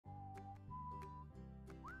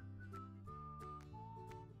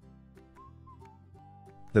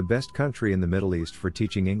The best country in the Middle East for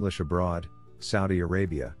teaching English abroad, Saudi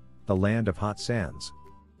Arabia, the land of hot sands.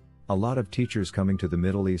 A lot of teachers coming to the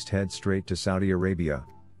Middle East head straight to Saudi Arabia.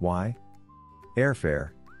 Why?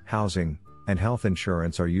 Airfare, housing, and health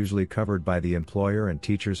insurance are usually covered by the employer, and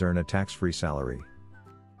teachers earn a tax-free salary.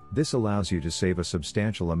 This allows you to save a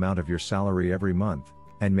substantial amount of your salary every month,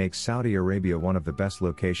 and makes Saudi Arabia one of the best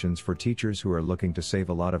locations for teachers who are looking to save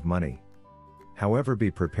a lot of money. However, be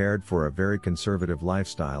prepared for a very conservative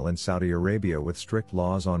lifestyle in Saudi Arabia with strict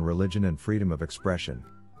laws on religion and freedom of expression.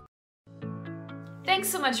 Thanks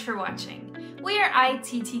so much for watching. We are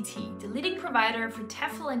ITTT, the leading provider for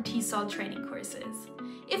TEFL and TESOL training courses.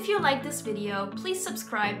 If you like this video, please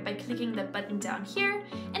subscribe by clicking the button down here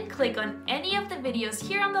and click on any of the videos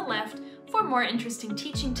here on the left for more interesting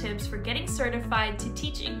teaching tips for getting certified to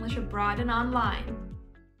teach English abroad and online.